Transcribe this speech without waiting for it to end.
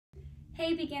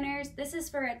Hey beginners, this is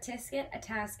for a Tisket, a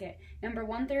Tasket, number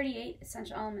 138,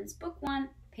 Essential Elements, Book 1,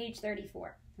 page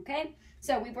 34, okay?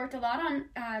 So we've worked a lot on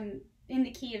in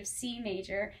the key of C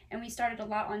major, and we started a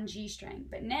lot on G string,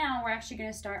 but now we're actually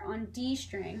going to start on D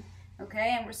string,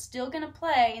 okay? And we're still going to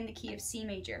play in the key of C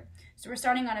major. So we're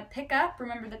starting on a pickup.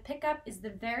 Remember, the pickup is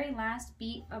the very last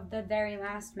beat of the very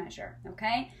last measure,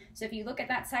 okay? So if you look at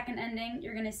that second ending,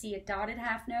 you're going to see a dotted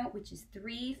half note, which is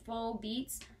 3 full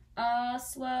beats, a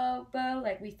slow bow,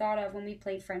 like we thought of when we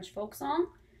played French folk song.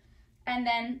 And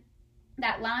then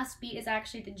that last beat is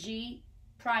actually the G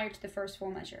prior to the first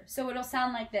full measure. So it'll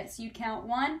sound like this. You count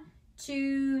 1,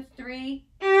 2, 3,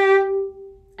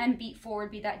 and beat forward,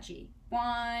 be that G.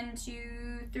 1,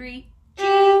 2, 3, G.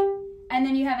 And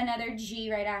then you have another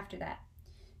G right after that.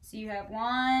 So you have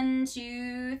 1,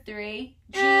 2, 3,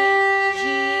 G, G.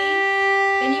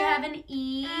 Then you have an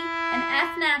E, an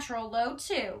F natural, low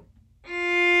 2.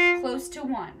 Close to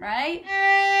 1, right?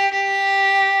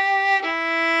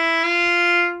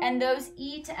 And those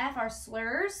E to F are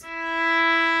slurs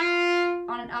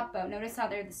on an up bow. Notice how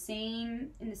they're in the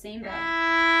same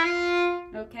bow.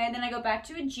 Okay, then I go back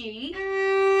to a G,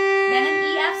 then an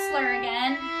E F slur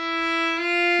again,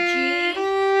 G.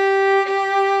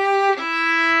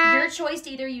 Your choice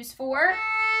to either use 4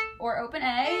 or open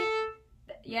A.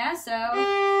 Yeah, so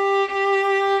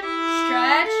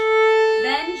stretch,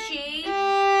 then G, E,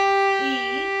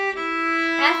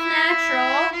 F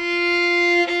natural,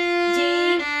 D,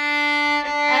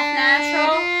 F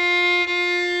natural,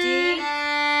 D,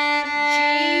 G,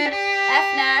 F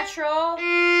natural.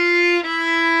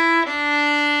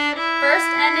 First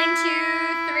ending 2,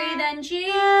 3, then G.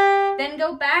 Then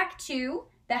go back to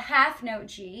the half note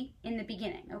G in the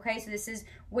beginning, okay? So this is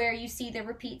where you see the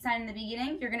repeat sign in the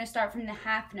beginning. You're going to start from the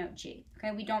half note G,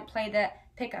 okay? We don't play the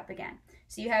pickup again.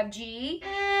 So you have G, E,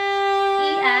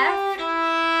 F.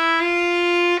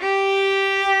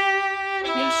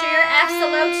 Make sure your F's a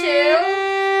low 2.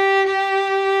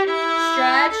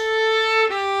 Stretch.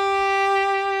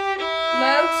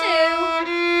 Low 2.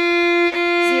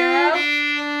 0.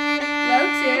 Low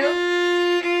 2.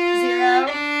 0.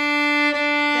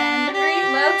 Then 3.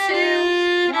 Low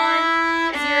 2.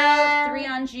 1. 0. 3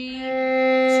 on G. 2,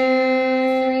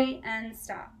 3, and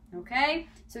stop. Okay?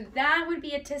 So that would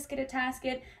be a Tisket, a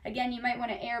Tasket. Again, you might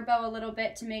want to air bow a little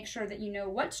bit to make sure that you know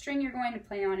what string you're going to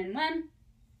play on and when,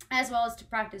 as well as to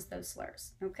practice those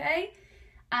slurs, okay?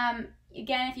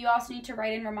 Again, if you also need to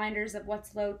write in reminders of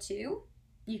what's low 2,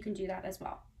 you can do that as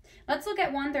well. Let's look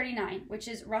at 139, which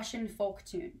is Russian folk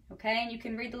tune, okay? And you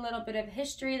can read the little bit of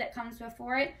history that comes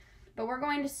before it, but we're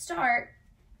going to start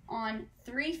on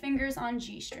 3 fingers on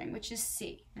G string, which is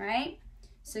C, right?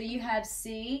 So you have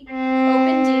C,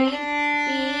 open D,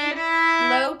 E,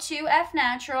 low 2 F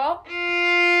natural,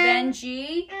 then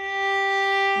G,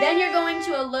 then you're going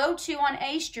to a low 2 on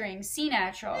A string, C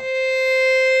natural.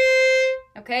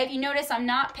 Okay, if you notice, I'm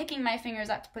not picking my fingers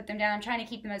up to put them down. I'm trying to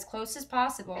keep them as close as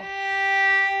possible.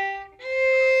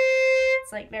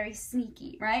 It's like very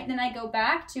sneaky, right? Then I go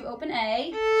back to open A,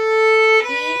 E,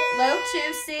 low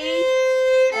 2, C,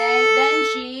 A, then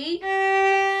G,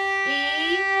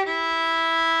 E,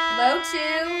 low 2,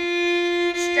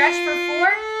 stretch for 4,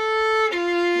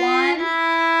 1,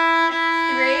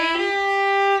 3,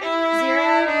 0,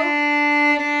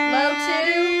 low 2,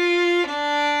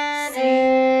 C,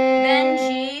 then G,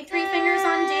 3 fingers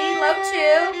on D, low 2,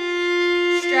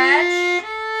 stretch,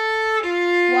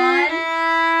 1,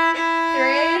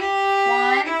 3,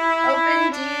 1, open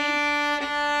D,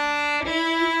 E,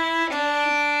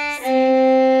 C,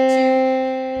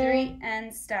 2, 3, and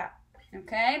stop,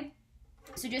 okay?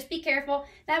 So just be careful.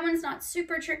 That one's not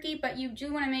super tricky, but you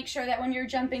do want to make sure that when you're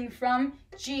jumping from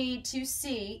G to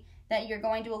C, that you're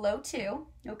going to a low 2,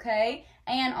 okay?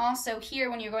 And also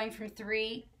here, when you're going from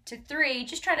 3 to 3,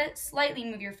 just try to slightly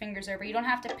move your fingers over. You don't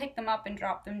have to pick them up and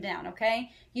drop them down,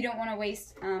 okay? You don't want to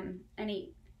waste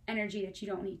any energy that you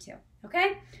don't need to,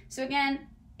 okay? So again,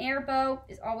 air bow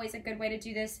is always a good way to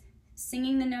do this.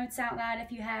 Singing the notes out loud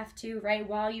if you have to, right,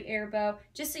 while you air bow,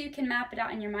 just so you can map it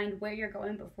out in your mind where you're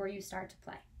going before you start to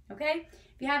play, okay?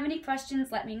 If you have any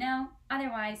questions, let me know.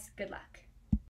 Otherwise, good luck.